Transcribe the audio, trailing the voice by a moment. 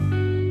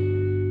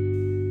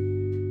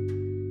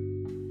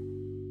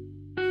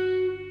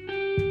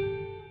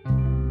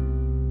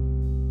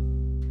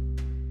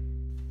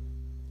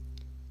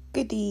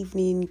Good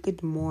evening,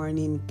 good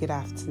morning, good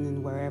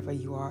afternoon, wherever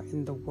you are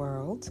in the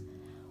world.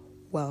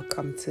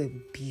 Welcome to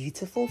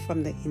Beautiful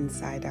from the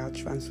Inside Out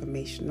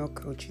Transformational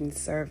Coaching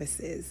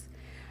Services.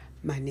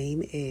 My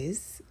name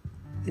is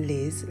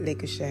Liz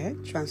Legusher,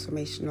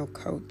 Transformational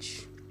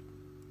Coach.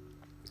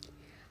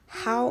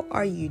 How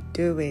are you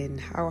doing?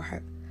 How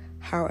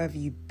have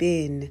you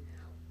been?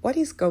 What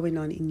is going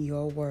on in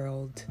your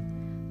world?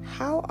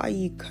 How are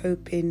you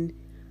coping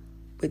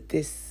with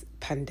this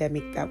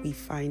pandemic that we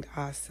find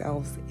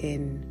ourselves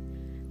in?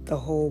 The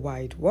whole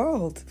wide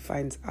world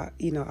finds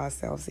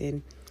ourselves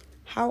in.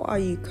 How are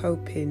you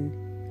coping?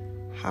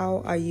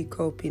 How are you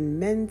coping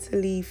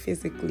mentally,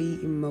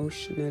 physically,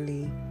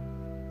 emotionally?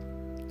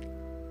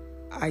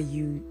 Are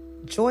you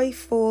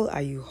joyful?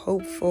 Are you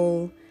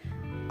hopeful?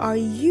 Are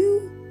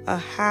you a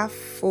half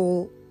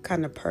full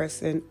kind of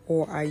person,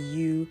 or are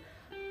you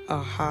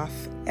a half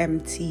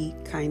empty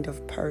kind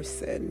of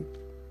person?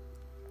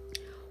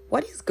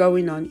 What is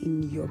going on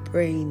in your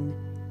brain?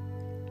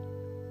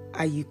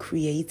 Are you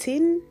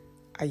creating?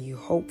 Are you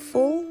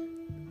hopeful?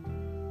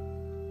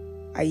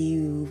 Are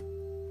you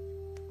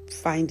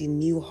finding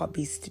new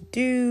hobbies to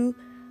do?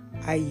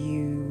 Are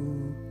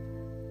you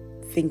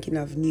thinking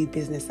of new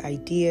business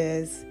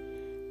ideas?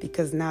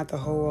 Because now the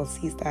whole world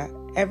sees that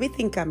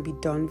everything can be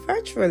done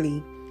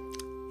virtually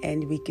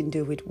and we can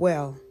do it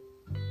well.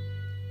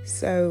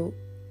 So,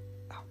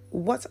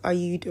 what are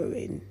you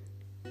doing?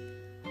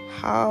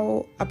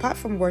 How, apart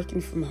from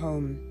working from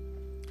home,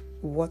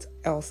 what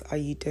else are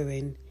you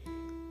doing?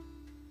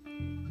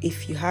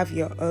 If you have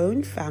your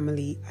own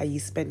family, are you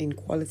spending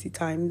quality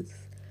time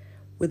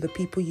with the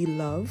people you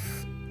love?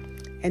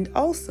 And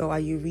also, are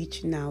you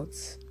reaching out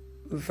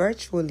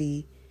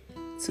virtually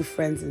to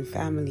friends and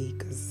family?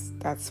 Because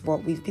that's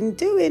what we've been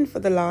doing for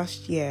the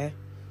last year.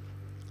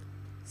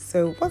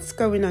 So what's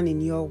going on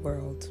in your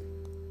world?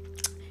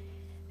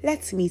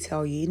 Let me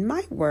tell you, in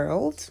my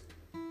world,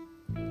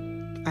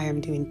 I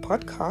am doing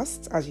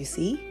podcasts, as you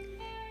see.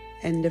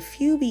 And a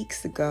few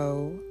weeks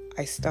ago,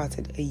 I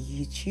started a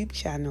YouTube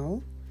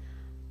channel,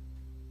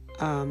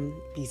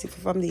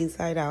 Beautiful from the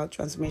Inside Out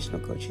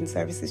Transformational Coaching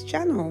Services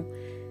channel.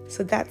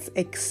 So that's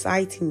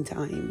exciting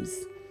times.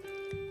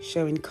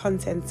 Showing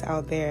content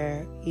out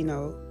there,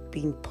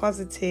 being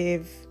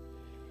positive,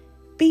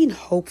 being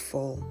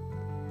hopeful.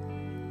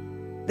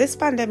 This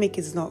pandemic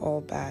is not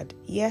all bad.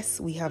 Yes,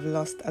 we have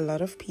lost a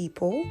lot of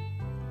people,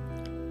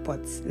 but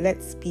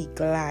let's be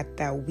glad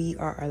that we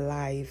are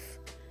alive.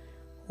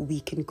 We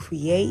can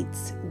create,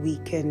 we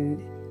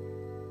can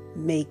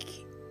make,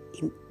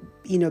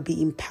 be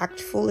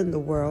impactful in the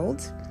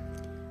world.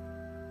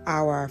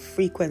 Our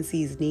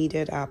frequency is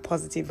needed, our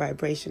positive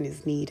vibration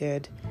is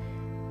needed.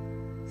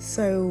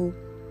 So,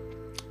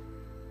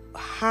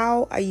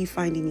 how are you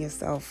finding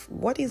yourself?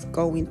 What is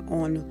going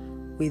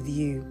on with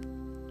you?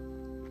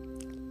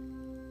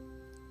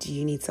 Do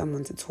you need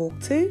someone to talk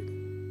to?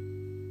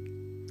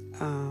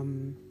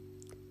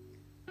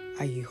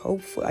 Are you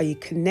hopeful? Are you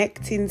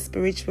connecting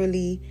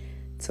spiritually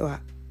to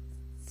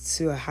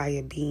a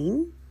higher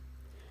being?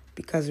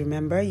 Because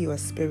remember, you are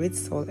spirit,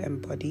 soul,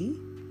 and body.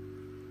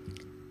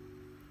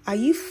 Are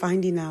you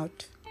finding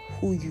out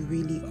who you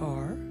really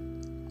are?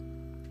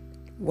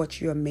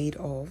 What you are made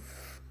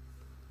of?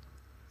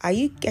 Are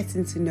you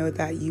getting to know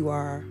that you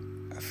are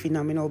a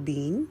phenomenal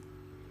being?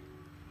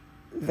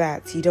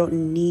 That you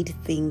don't need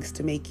things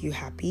to make you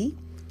happy?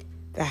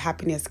 That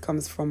happiness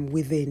comes from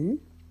within?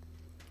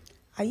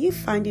 Are you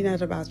finding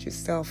out about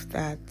yourself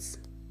that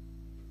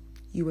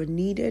you are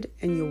needed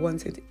and you're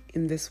wanted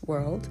in this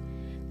world?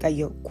 That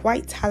you're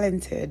quite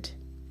talented?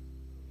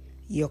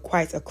 You're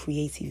quite a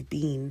creative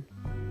being?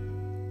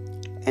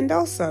 And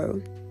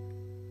also,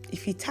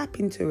 if you tap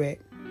into it,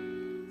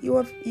 you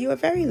are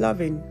very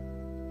loving.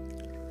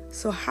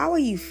 So how are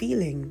you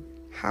feeling?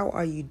 How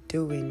are you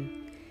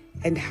doing?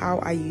 And how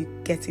are you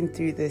getting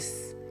through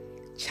this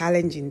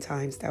challenging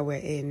times that we're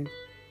in?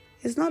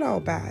 It's not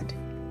all bad.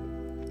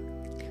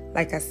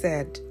 Like I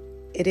said,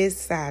 it is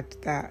sad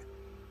that,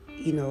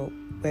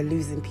 we're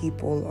losing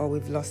people or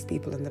we've lost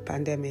people in the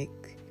pandemic.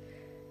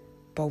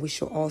 But we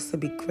should also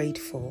be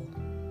grateful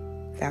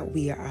that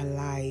we are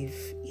alive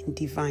in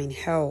divine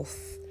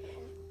health,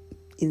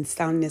 in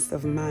soundness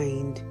of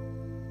mind.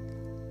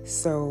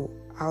 So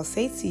I'll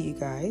say to you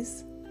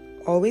guys,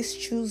 always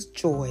choose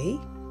joy,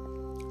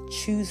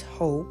 choose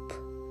hope,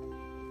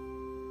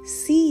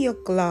 see your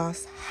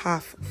glass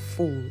half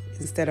full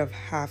instead of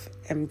half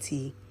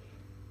empty.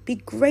 Be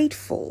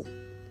grateful.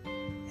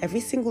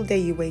 Every single day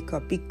you wake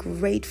up, be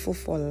grateful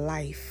for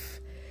life.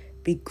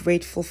 Be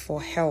grateful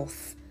for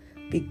health.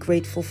 Be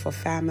grateful for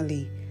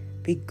family.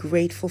 Be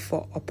grateful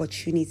for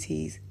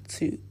opportunities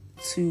to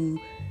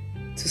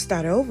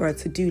start over,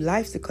 to do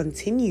life, to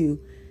continue.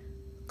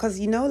 Because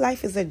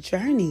life is a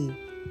journey.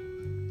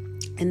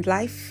 And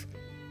life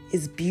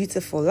is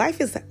beautiful. Life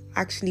is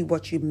actually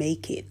what you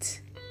make it.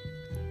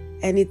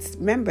 And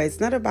remember, it's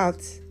not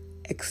about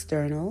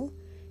external,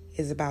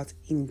 it's about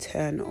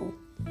internal.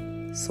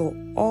 So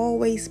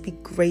always be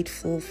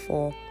grateful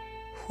for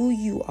who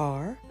you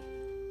are,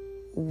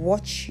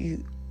 what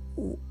you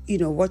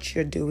what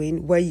you're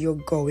doing, where you're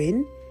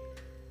going.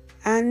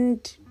 And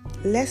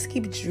let's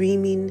keep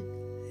dreaming.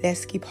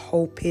 Let's keep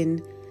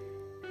hoping.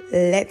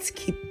 Let's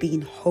keep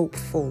being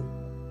hopeful.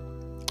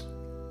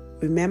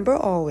 Remember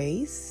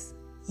always,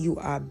 you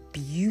are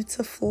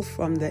beautiful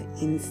from the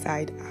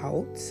inside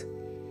out.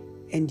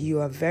 And you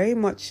are very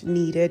much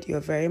needed. You're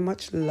very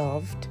much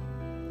loved.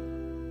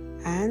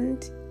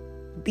 And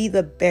be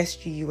the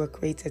best you were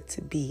created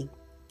to be.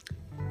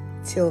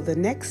 Till the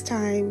next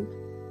time,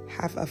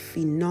 have a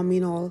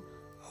phenomenal,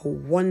 a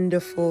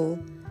wonderful,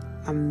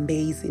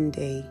 amazing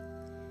day.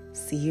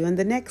 See you in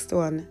the next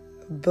one.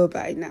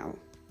 Bye-bye now.